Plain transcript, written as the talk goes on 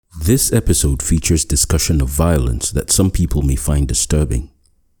This episode features discussion of violence that some people may find disturbing.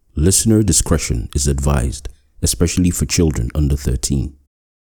 Listener discretion is advised, especially for children under 13.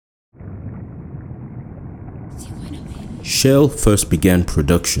 Shell first began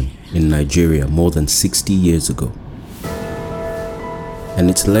production in Nigeria more than 60 years ago, and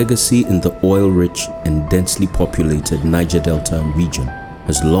its legacy in the oil-rich and densely populated Niger Delta region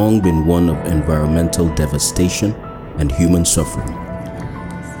has long been one of environmental devastation and human suffering.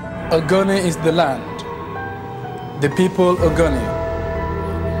 Ogoni is the land. The people ogoni.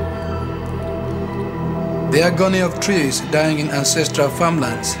 The agony of trees dying in ancestral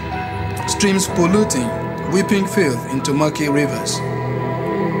farmlands, streams polluting, weeping filth into murky rivers.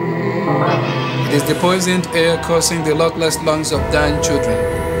 It is the poisoned air causing the luckless lungs of dying children.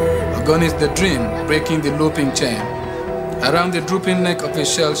 Ogoni is the dream breaking the looping chain around the drooping neck of a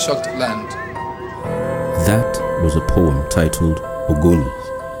shell-shocked land. That was a poem titled Ogoni,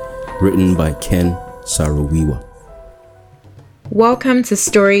 written by Ken Saro-Wiwa. Welcome to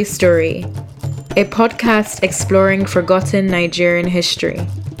Story, a podcast exploring forgotten Nigerian history.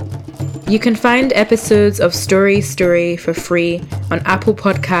 You can find episodes of Story for free on Apple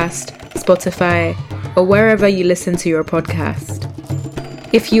Podcast, Spotify, or wherever you listen to your podcast.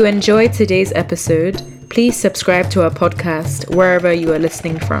 If you enjoyed today's episode, please subscribe to our podcast wherever you are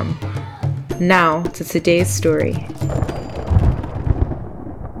listening from. Now to today's story.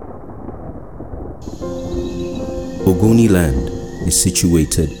 Ogoni land is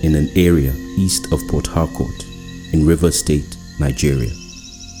situated in an area east of Port Harcourt in Rivers State, Nigeria.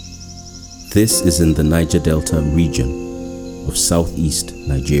 This is in the Niger Delta region of southeast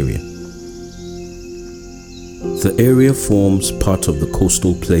Nigeria. The area forms part of the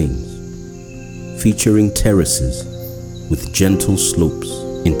coastal plains, featuring terraces with gentle slopes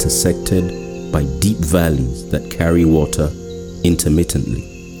intersected by deep valleys that carry water intermittently.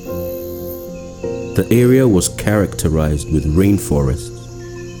 The area was characterized with rainforests,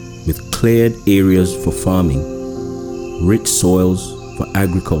 with cleared areas for farming, rich soils for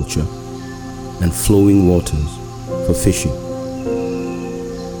agriculture, and flowing waters for fishing.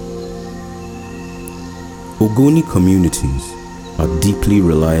 Ogoni communities are deeply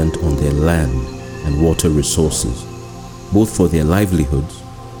reliant on their land and water resources, both for their livelihoods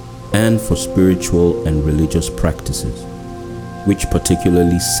and for spiritual and religious practices, which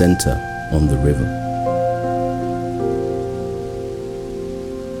particularly center on the river.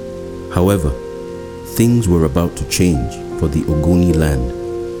 However, things were about to change for the Ogoni land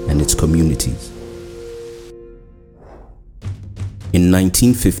and its communities. In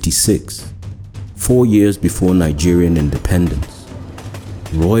 1956, 4 years before Nigerian independence,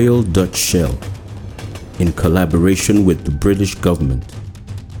 Royal Dutch Shell, in collaboration with the British government,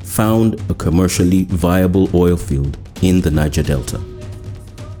 found a commercially viable oil field in the Niger Delta.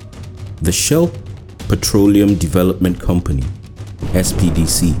 The Shell Petroleum Development Company,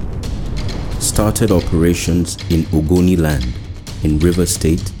 SPDC, started operations in Ogoni land in Rivers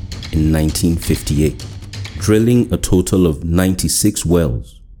State in 1958, drilling a total of 96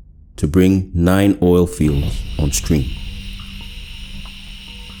 wells to bring 9 oil fields on stream.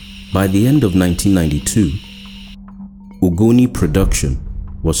 By the end of 1992, Ogoni production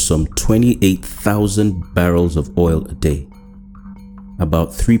was some 28,000 barrels of oil a day, about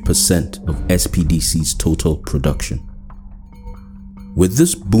 3% of SPDC's total production. With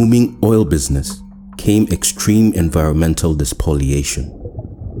this booming oil business came extreme environmental despoliation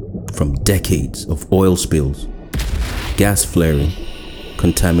from decades of oil spills, gas flaring,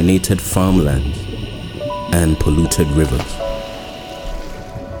 contaminated farmlands, and polluted rivers.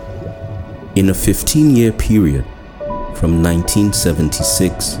 In a 15-year period from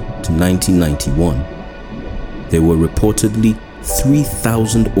 1976 to 1991, there were reportedly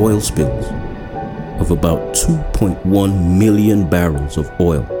 3,000 oil spills of about 2.1 million barrels of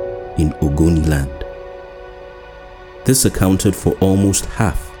oil in Ogoni land. This accounted for almost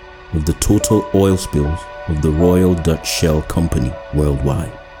half of the total oil spills of the Royal Dutch Shell Company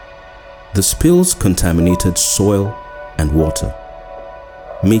worldwide. The spills contaminated soil and water,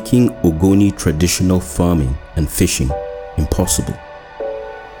 making Ogoni traditional farming and fishing impossible.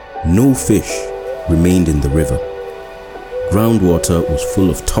 No fish remained in the river. Groundwater was full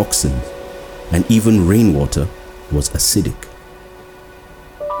of toxins, and even rainwater was acidic.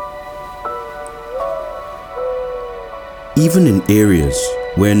 Even in areas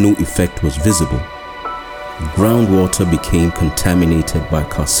where no effect was visible, groundwater became contaminated by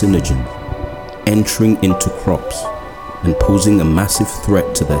carcinogens, entering into crops and posing a massive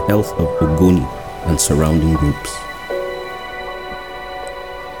threat to the health of Ogoni and surrounding groups.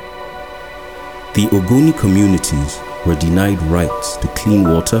 The Ogoni communities were denied rights to clean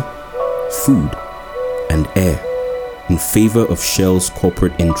water food, and air in favor of Shell's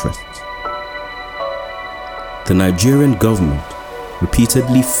corporate interests. The Nigerian government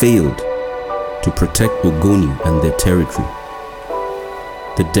repeatedly failed to protect Ogoni and their territory.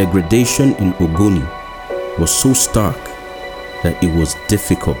 The degradation in Ogoni was so stark that it was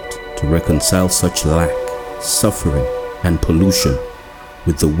difficult to reconcile such lack, suffering, and pollution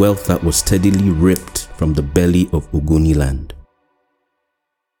with the wealth that was steadily ripped from the belly of Ogoni land.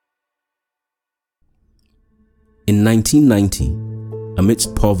 In 1990,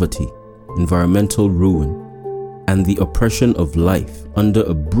 amidst poverty, environmental ruin, and the oppression of life under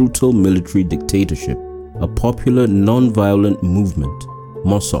a brutal military dictatorship, a popular non-violent movement,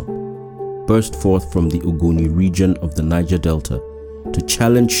 Mossop, burst forth from the Ogoni region of the Niger Delta to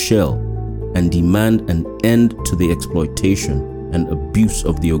challenge Shell and demand an end to the exploitation and abuse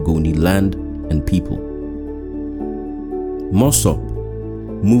of the Ogoni land and people. Mossop,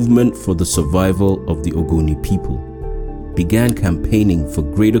 Movement for the Survival of the Ogoni People, began campaigning for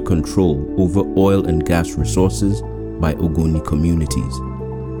greater control over oil and gas resources by Ogoni communities.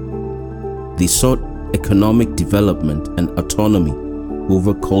 They sought economic development and autonomy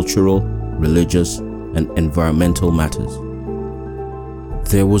over cultural, religious, and environmental matters.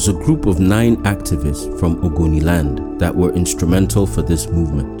 There was a group of 9 activists from Ogoni land that were instrumental for this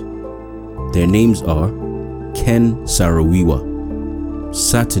movement. Their names are Ken Sarawiwa,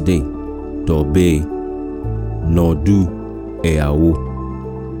 Saturday Dobe, Nodu Eawo,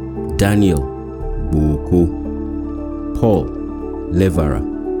 Daniel Boko, Paul Levara,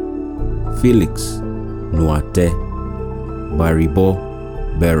 Felix Nuate, Baribo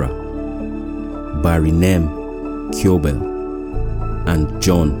Bera, Barinem Kyobel, and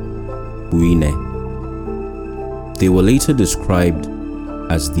John Buine. They were later described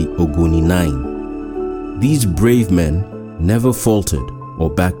as the Ogoni 9. These brave men never faltered or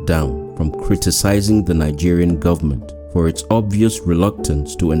backed down from criticizing the Nigerian government for its obvious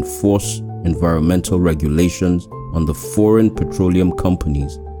reluctance to enforce environmental regulations on the foreign petroleum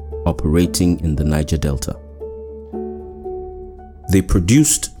companies operating in the Niger Delta. They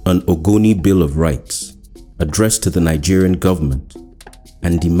produced an Ogoni Bill of Rights addressed to the Nigerian government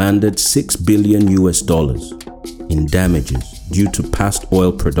and demanded $6 billion in damages due to past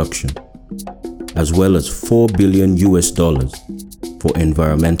oil production, as well as $4 billion for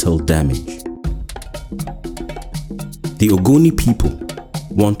environmental damage. The Ogoni people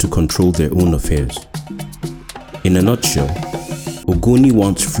want to control their own affairs. In a nutshell, Ogoni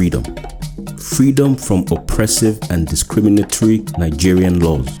wants freedom. Freedom from oppressive and discriminatory Nigerian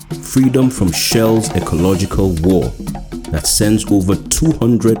laws. Freedom from Shell's ecological war that sends over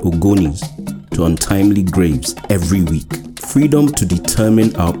 200 Ogonis to untimely graves every week. Freedom to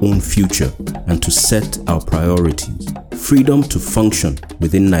determine our own future and to set our priorities. Freedom to function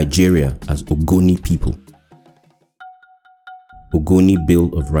within Nigeria as Ogoni people. Ogoni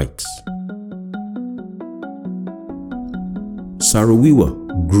Bill of Rights.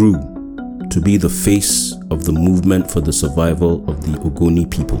 Sarawiwa grew to be the face of the movement for the survival of the Ogoni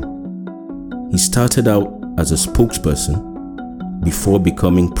people. He started out as a spokesperson before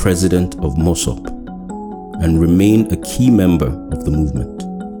becoming president of Mossop and remained a key member of the movement.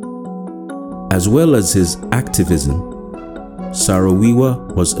 As well as his activism,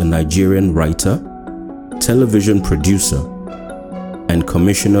 Sarawiwa was a Nigerian writer, television producer, and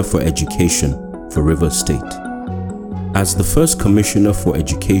Commissioner for Education for Rivers State. As the first Commissioner for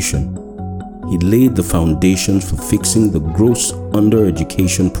Education, he laid the foundations for fixing the gross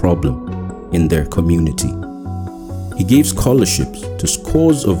undereducation problem in their community. He gave scholarships to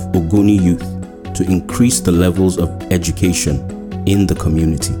scores of Ogoni youth to increase the levels of education in the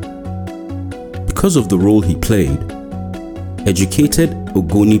community. Because of the role he played, educated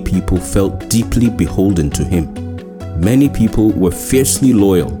Ogoni people felt deeply beholden to him. Many people were fiercely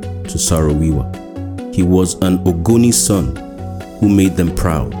loyal to Sarawiwa. He was an Ogoni son who made them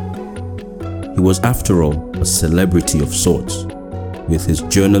proud. He was, after all, a celebrity of sorts, with his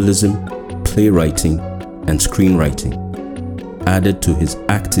journalism, playwriting, and screenwriting, added to his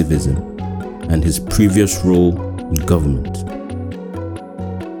activism and his previous role in government.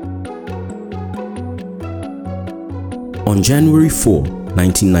 On January 4,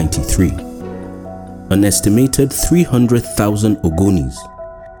 1993, an estimated 300,000 Ogonis,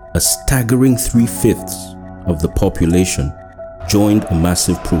 a staggering 3/5 of the population, joined a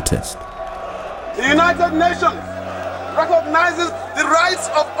massive protest. The United Nations recognizes the rights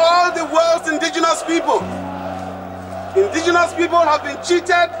of all the world's indigenous people. Indigenous people have been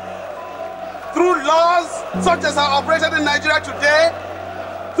cheated through laws such as are operated in Nigeria today,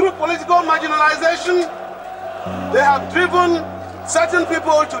 through political marginalization. They have driven certain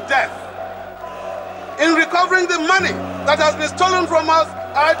people to death. in recovering the money that has been stolen from us,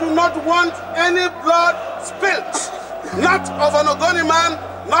 I do not want any blood spilt. Not of an Ogoni man,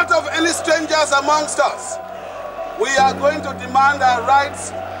 not of any strangers amongst us. We are going to demand our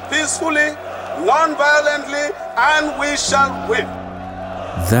rights peacefully, non-violently, and we shall win.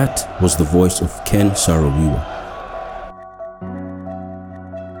 That was the voice of Ken Saro-Wiwa.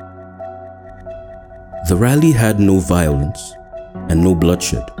 The rally had no violence and no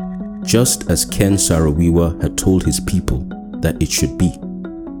bloodshed, just as Ken Saro-Wiwa had told his people that it should be.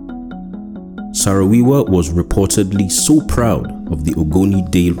 Saro-Wiwa was reportedly so proud of the Ogoni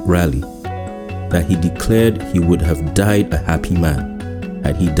Day rally that he declared he would have died a happy man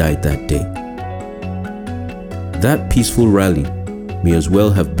had he died that day. That peaceful rally may as well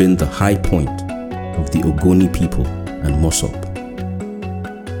have been the high point of the Ogoni people and Mosop.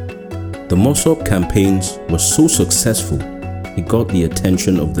 The Mosop campaigns were so successful it got the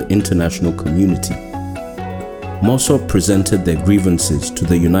attention of the international community. Mosop presented their grievances to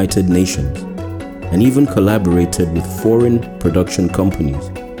the United Nations and even collaborated with foreign production companies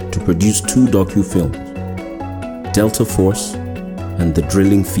to produce 2 docu-films, Delta Force and The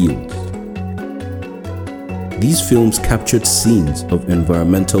Drilling Fields. These films captured scenes of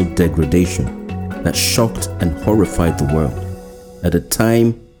environmental degradation that shocked and horrified the world at a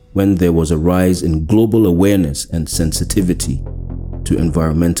time when there was a rise in global awareness and sensitivity to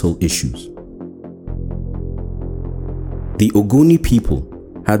environmental issues. The Ogoni people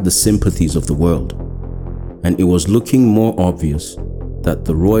had the sympathies of the world, and it was looking more obvious that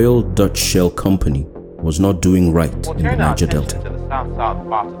the Royal Dutch Shell Company was not doing right in the Niger Delta.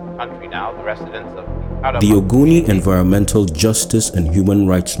 The Ogoni environmental justice and human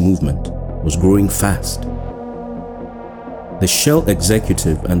rights movement was growing fast. The Shell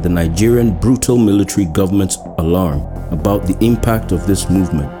executive and the Nigerian brutal military government's alarm about the impact of this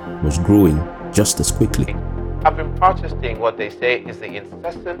movement was growing just as quickly. I've been protesting what they say is the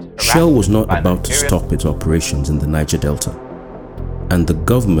incessant Shell was not about to stop its operations in the Niger Delta, and the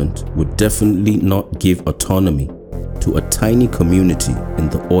government would definitely not give autonomy to a tiny community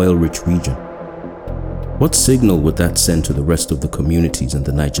in the oil-rich region. What signal would that send to the rest of the communities in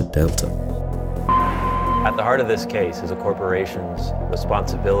the Niger Delta? At the heart of this case is a corporation's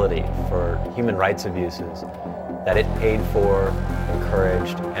responsibility for human rights abuses that it paid for,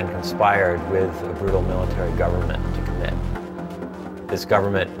 encouraged, and conspired with a brutal military government to commit. This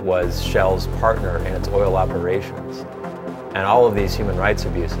government was Shell's partner in its oil operations, and all of these human rights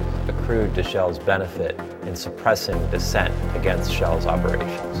abuses accrued to Shell's benefit in suppressing dissent against Shell's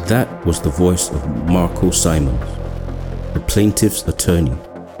operations. That was the voice of Marco Simons, the plaintiff's attorney,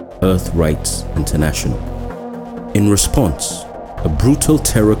 Earth Rights International. In response, a brutal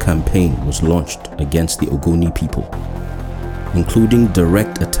terror campaign was launched against the Ogoni people, including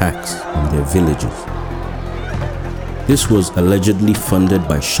direct attacks on their villages. This was allegedly funded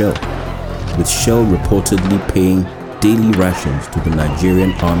by Shell, with Shell reportedly paying daily rations to the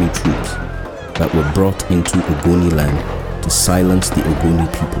Nigerian army troops that were brought into Ogoni land to silence the Ogoni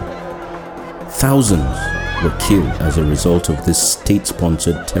people. Thousands were killed as a result of this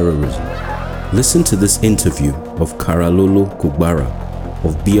state-sponsored terrorism. Listen to this interview of Karalolo Kugbara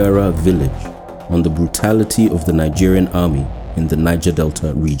of Biara village on the brutality of the Nigerian army in the Niger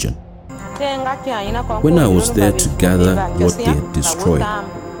Delta region. When I was there to gather what they had destroyed,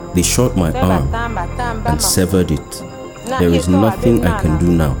 they shot my arm and severed it. There is nothing I can do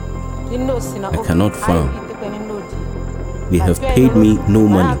now. I cannot farm. They have paid me no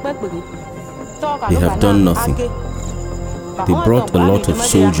money. They have done nothing. They brought a lot of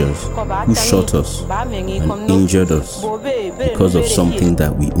soldiers who shot us and injured us because of something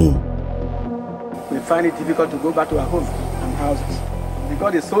that we own. We find it difficult to go back to our homes and houses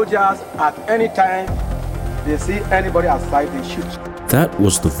because the soldiers, at any time they see anybody outside, they shoot. That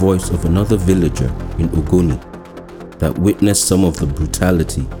was the voice of another villager in Ogoni that witnessed some of the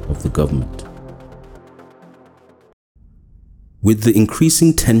brutality of the government. With the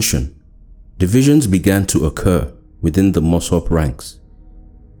increasing tension, divisions began to occur within the Mosop ranks,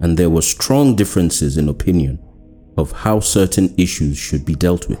 and there were strong differences in opinion of how certain issues should be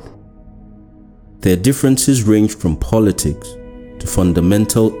dealt with. Their differences ranged from politics to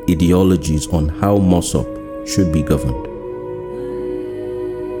fundamental ideologies on how Mosop should be governed.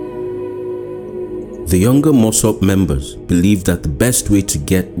 The younger Mosop members believed that the best way to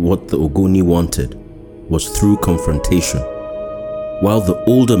get what the Ogoni wanted was through confrontation, while the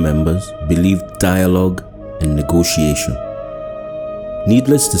older members believed dialogue and negotiation.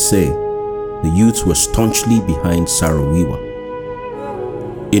 Needless to say, the youths were staunchly behind Saro-Wiwa.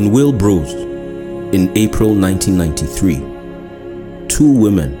 In Wilbros, in April 1993, 2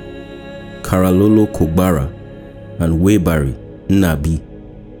 women, Karalolo Kogbara and Webari Nnabi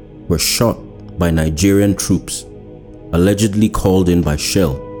were shot by Nigerian troops, allegedly called in by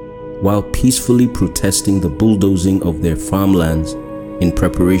Shell, while peacefully protesting the bulldozing of their farmlands in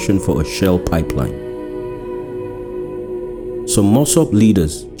preparation for a Shell pipeline. Some Mossop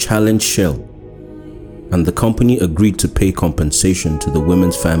leaders challenged Shell, and the company agreed to pay compensation to the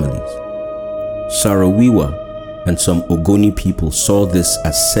women's families. Sarawiwa and some Ogoni people saw this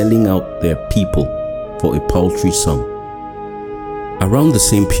as selling out their people for a paltry sum. Around the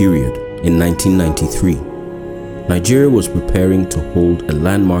same period, in 1993, Nigeria was preparing to hold a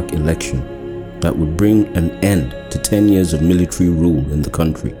landmark election that would bring an end to 10 years of military rule in the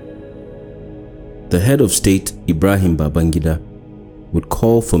country. The head of state, Ibrahim Babangida, would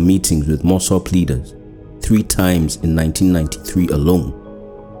call for meetings with Mossop leaders 3 times in 1993 alone.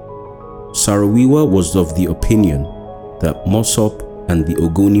 Sarawiwa was of the opinion that Mossop and the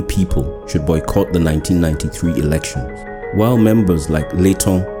Ogoni people should boycott the 1993 elections, while members like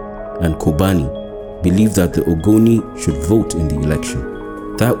Letong and Kobani believed that the Ogoni should vote in the election.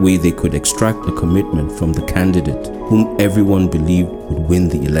 That way they could extract a commitment from the candidate whom everyone believed would win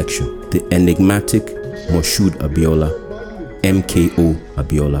the election, the enigmatic Moshood Abiola, MKO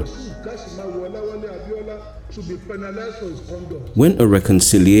Abiola. When a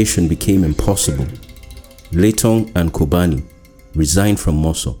reconciliation became impossible, Letong and Kobani resigned from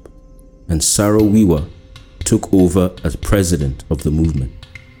Mossop, and Sarawiwa took over as president of the movement.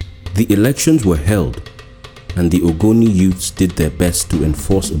 The elections were held, and the Ogoni youths did their best to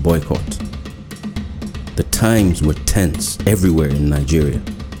enforce a boycott. The times were tense everywhere in Nigeria.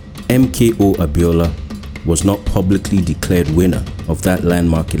 MKO Abiola was not publicly declared winner of that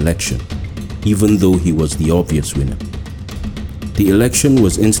landmark election, even though he was the obvious winner. The election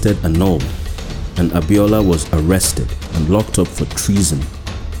was instead annulled, and Abiola was arrested and locked up for treason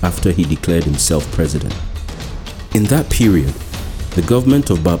after he declared himself president. In that period, the government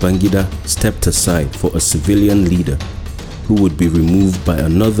of Babangida stepped aside for a civilian leader who would be removed by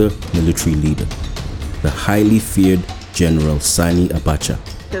another military leader, the highly feared General Sani Abacha.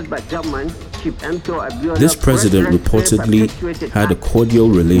 This president reportedly had a cordial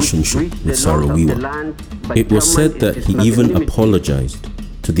relationship with Sarawiwa. It was said that he even apologized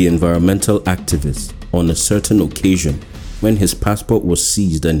to the environmental activists on a certain occasion when his passport was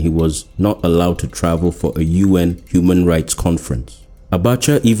seized and he was not allowed to travel for a UN human rights conference.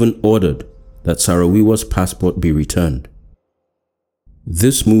 Abacha even ordered that Sarawiwa's passport be returned.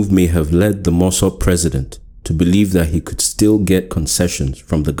 This move may have led the Mossop president to believe that he could still get concessions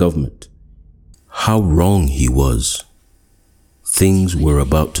from the government. How wrong he was. Things were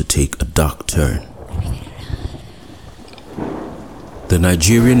about to take a dark turn. The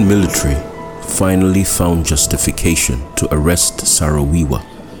Nigerian military finally found justification to arrest Sarawiwa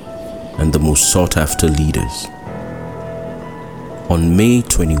and the most sought-after leaders. On May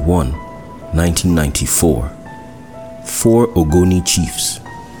 21, 1994, 4 Ogoni chiefs,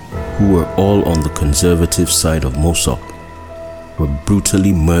 who were all on the conservative side of Mossop, were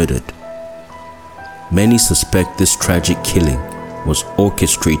brutally murdered. Many suspect this tragic killing was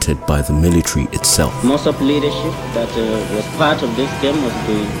orchestrated by the military itself. Mossop leadership that was part of this game was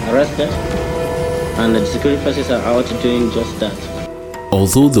being arrested, and the security forces are out doing just that.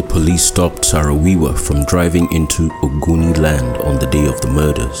 Although the police stopped Sarawiwa from driving into Ogoni land on the day of the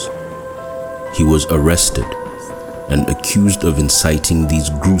murders, he was arrested and accused of inciting these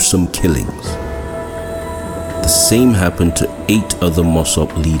gruesome killings. The same happened to 8 other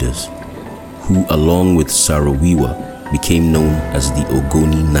Mossop leaders, who along with Sarawiwa became known as the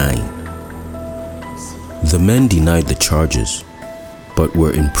Ogoni 9. The men denied the charges, but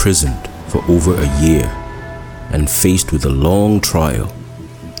were imprisoned for over a year and faced with a long trial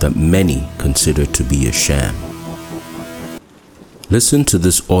that many consider to be a sham. Listen to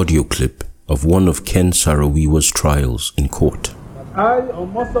this audio clip of one of Ken Sarawiwa's trials in court. I or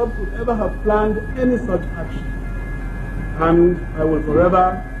Mossop would ever have planned any such action, and I will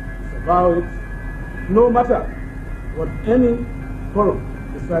forever disavow it, no matter what any forum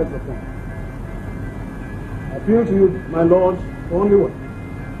decides upon. I appeal to you, my Lord, for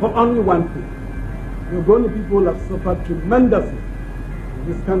only one thing. The Ogoni people have suffered tremendously in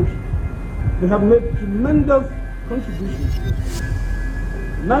this country. They have made tremendous contributions to it.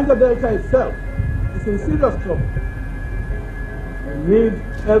 The Niger Delta itself is in serious trouble. We need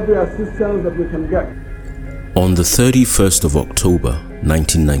every assistance that we can get. On the 31st of October,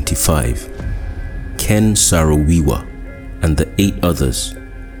 1995, Ken Sarawiwa and the 8 others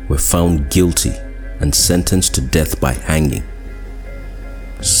were found guilty and sentenced to death by hanging.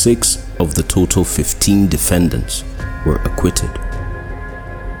 6 of the total 15 defendants were acquitted.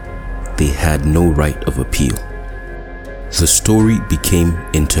 they had no right of appeal. The story became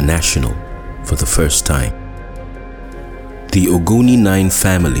international for the first time. The Ogoni 9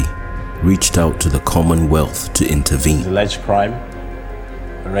 family reached out to the Commonwealth to intervene. His alleged crime,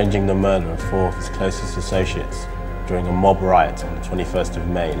 arranging the murder of 4 of his closest associates during a mob riot on the 21st of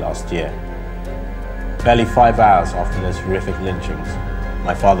May last year. Barely 5 hours after those horrific lynchings,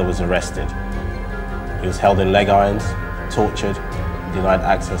 my father was arrested. He was held in leg irons, tortured, and denied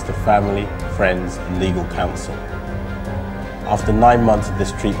access to family, friends, and legal counsel. After 9 months of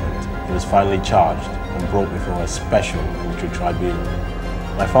this treatment, he was finally charged and brought before a special military tribunal.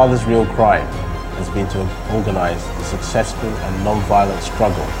 My father's real crime has been to organize the successful and non-violent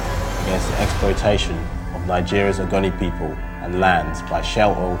struggle against the exploitation of Nigeria's Ogoni people and lands by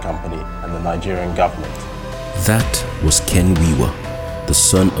Shell Oil Company and the Nigerian government. That was Ken Wiwa, the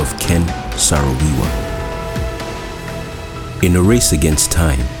son of Ken Saro-Wiwa. In a race against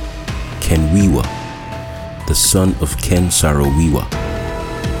time, Ken Wiwa, the son of Ken Saro-Wiwa,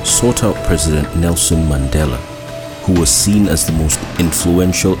 sought out President Nelson Mandela, who was seen as the most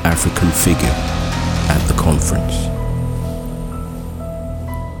influential African figure at the conference.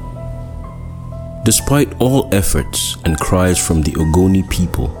 Despite all efforts and cries from the Ogoni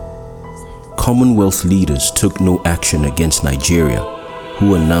people, Commonwealth leaders took no action against Nigeria,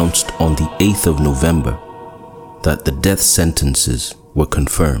 who announced on the 8th of November that the death sentences were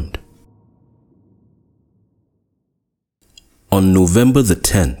confirmed. On November the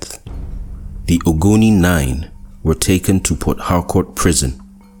 10th, the Ogoni 9 were taken to Port Harcourt prison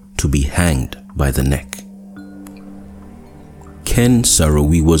to be hanged by the neck. Ken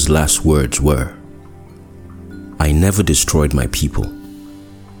Saro-Wiwa's last words were, "I never destroyed my people,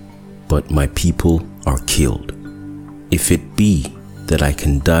 but my people are killed. If it be that I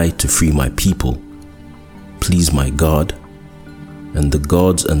can die to free my people, please my God and the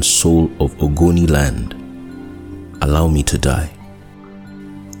gods and soul of Ogoni land, allow me to die."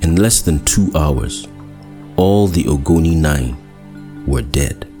 In less than 2 hours, all the Ogoni 9 were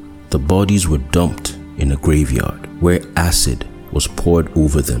dead. The bodies were dumped in a graveyard where acid was poured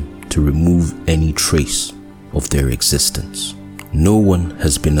over them to remove any trace of their existence. No one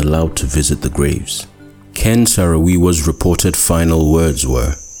has been allowed to visit the graves. Ken Saro-Wiwa's reported final words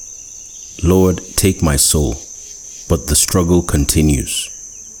were, "Lord, take my soul, but the struggle continues."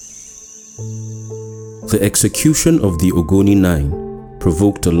 The execution of the Ogoni 9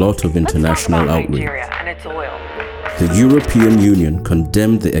 provoked a lot of international outrage. The European Union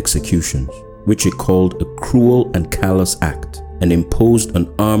condemned the executions, which it called a cruel and callous act, and imposed an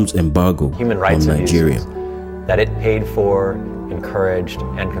arms embargo Human rights on Nigeria. That it paid for, encouraged,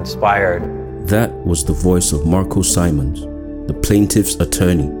 and conspired. That was the voice of Marco Simons, the plaintiff's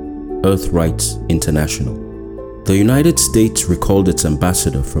attorney, Earth Rights International. The United States recalled its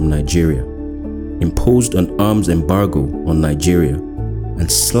ambassador from Nigeria, imposed an arms embargo on Nigeria, and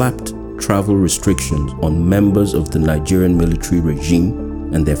slapped travel restrictions on members of the Nigerian military regime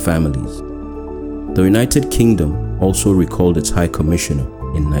and their families. The United Kingdom also recalled its High Commissioner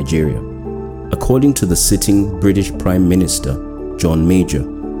in Nigeria. According to the sitting British Prime Minister, John Major,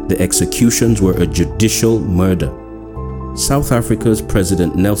 the executions were a judicial murder. South Africa's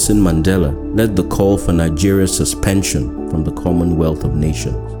President Nelson Mandela led the call for Nigeria's suspension from the Commonwealth of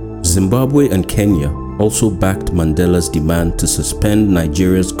Nations. Zimbabwe and Kenya also backed Mandela's demand to suspend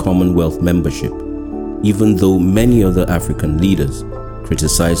Nigeria's Commonwealth membership, even though many other African leaders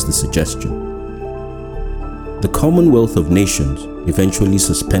criticized the suggestion. The Commonwealth of Nations eventually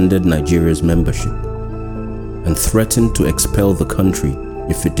suspended Nigeria's membership and threatened to expel the country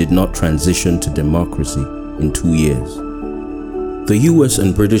if it did not transition to democracy in 2 years. The US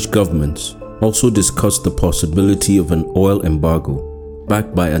and British governments also discussed the possibility of an oil embargo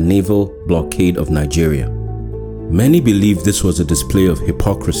backed by a naval blockade of Nigeria. Many believe this was a display of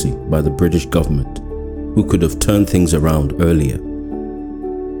hypocrisy by the British government, who could have turned things around earlier.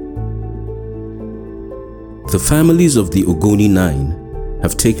 The families of the Ogoni 9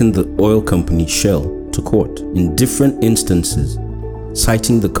 have taken the oil company Shell to court in different instances,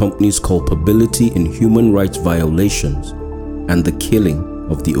 citing the company's culpability in human rights violations and the killing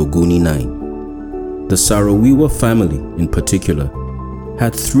of the Ogoni 9. The Saro-Wiwa family, in particular,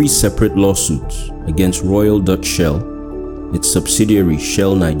 had 3 separate lawsuits against Royal Dutch Shell, its subsidiary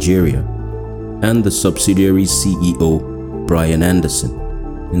Shell Nigeria, and the subsidiary's CEO, Brian Anderson,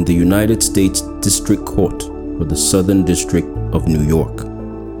 in the United States District Court for the Southern District of New York.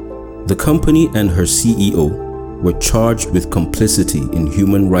 The company and her CEO were charged with complicity in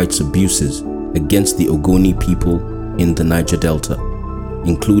human rights abuses against the Ogoni people in the Niger Delta,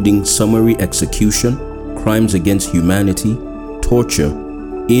 including summary execution, crimes against humanity, torture,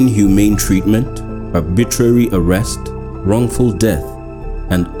 inhumane treatment, arbitrary arrest, wrongful death,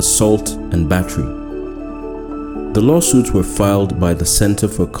 and assault and battery. The lawsuits were filed by the Center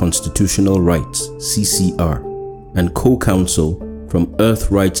for Constitutional Rights, CCR, and co-counsel from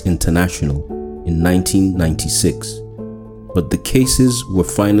Earth Rights International in 1996, but the cases were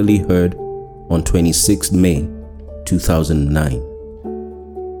finally heard on 26 May 2009.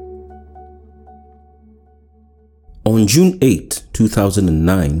 On June 8,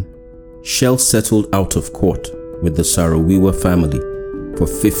 2009, Shell settled out of court with the Saro-Wiwa family for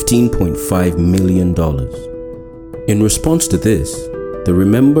 $15.5 million. In response to this, the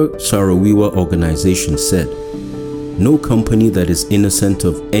Remember Saro-Wiwa organization said, "No company that is innocent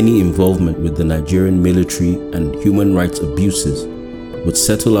of any involvement with the Nigerian military and human rights abuses would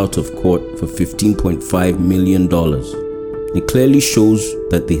settle out of court for $15.5 million. It clearly shows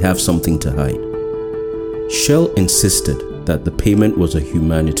that they have something to hide." Shell insisted that the payment was a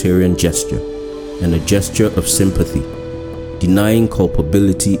humanitarian gesture and a gesture of sympathy, denying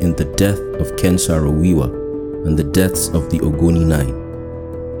culpability in the death of Ken Saro-Wiwa and the deaths of the Ogoni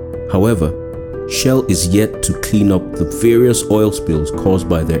 9. However, Shell is yet to clean up the various oil spills caused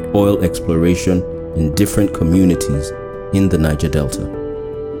by their oil exploration in different communities in the Niger Delta.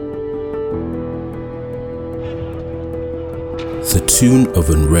 The tune of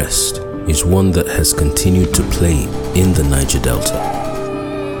unrest is one that has continued to play in the Niger Delta.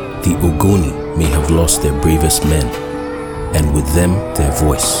 The Ogoni may have lost their bravest men, and with them their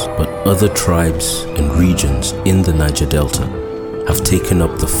voice, but other tribes and regions in the Niger Delta have taken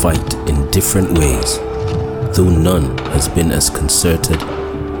up the fight in different ways, though none has been as concerted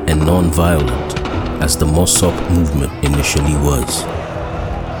and non-violent as the Mossop movement initially was.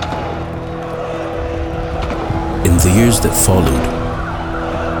 In the years that followed,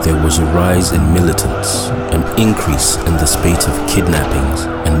 there was a rise in militants, an increase in the spate of kidnappings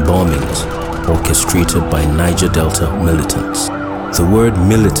and bombings orchestrated by Niger Delta militants. The word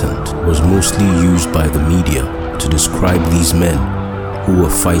militant was mostly used by the media to describe these men who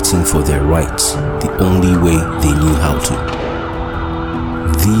were fighting for their rights the only way they knew how to.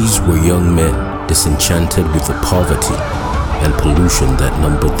 These were young men disenchanted with the poverty and pollution that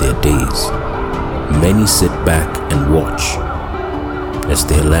numbered their days. Many sit back and watch as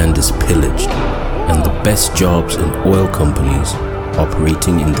their land is pillaged and the best jobs in oil companies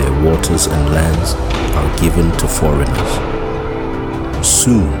operating in their waters and lands are given to foreigners.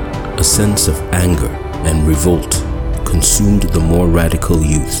 Soon, a sense of anger and revolt consumed the more radical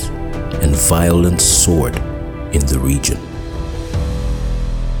youth, and violence soared in the region.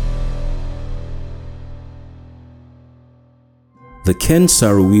 The Ken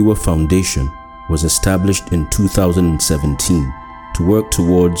Saro-Wiwa Foundation was established in 2017 to work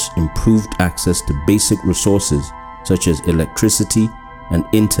towards improved access to basic resources such as electricity and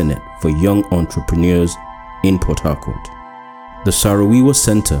internet for young entrepreneurs in Port Harcourt. The Saro-Wiwa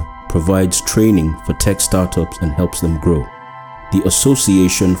Center provides training for tech startups and helps them grow. The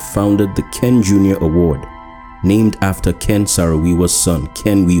association founded the Ken Jr. Award, named after Ken Saro-Wiwa's son,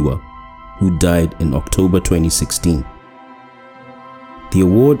 Ken Wiwa, who died in October 2016. The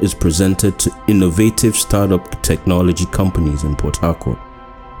award is presented to innovative startup technology companies in Port Harcourt,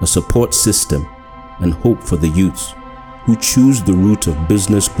 a support system and hope for the youths who choose the route of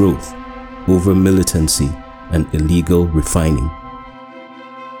business growth over militancy and illegal refining.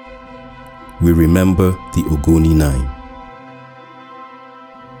 We remember the Ogoni 9.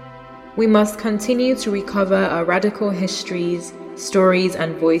 We must continue to recover our radical histories, stories,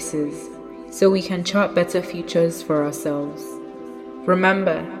 and voices so we can chart better futures for ourselves.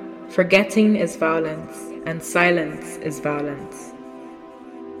 Remember, forgetting is violence, and silence is violence.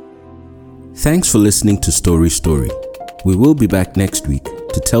 Thanks for listening to Story Story. We will be back next week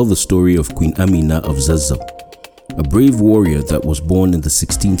to tell the story of Queen Amina of Zazzau, a brave warrior that was born in the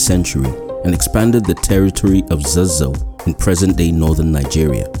 16th century and expanded the territory of Zazzau in present-day northern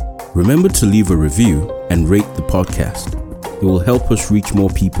Nigeria. Remember to leave a review and rate the podcast. It will help us reach more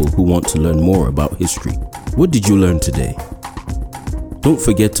people who want to learn more about history. What did you learn today? Don't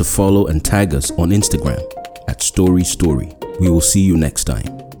forget to follow and tag us on Instagram at Story Story. We will see you next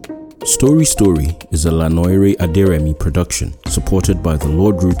time. Story Story is a Lanoire Aderemi production supported by the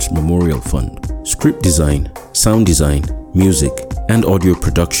Lord Roots Memorial Fund. Script design, sound design, music, and audio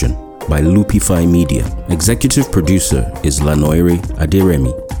production by Lupify Media. Executive producer is Lanoire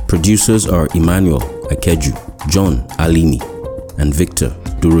Aderemi. Producers are Emmanuel Akeju, John Alimi, and Victor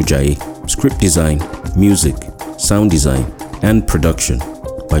Durojaye. Script design, music, sound design, and production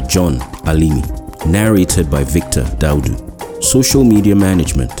by John Alimi. Narrated by Victor Daudu. Social media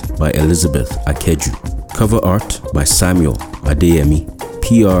management by Elizabeth Akeju. Cover art by Samuel Adeyemi,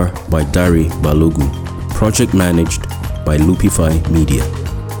 PR by Dari Balogu. Project managed by Lupify Media.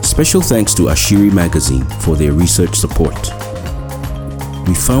 Special thanks to Ashiri Magazine for their research support.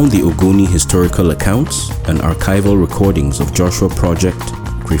 We found the Ogoni historical accounts and archival recordings of Joshua Project,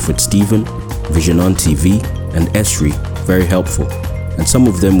 Crayford Stephen, Vision on TV, and Esri very helpful, and some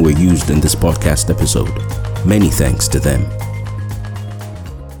of them were used in this podcast episode. Many thanks to them.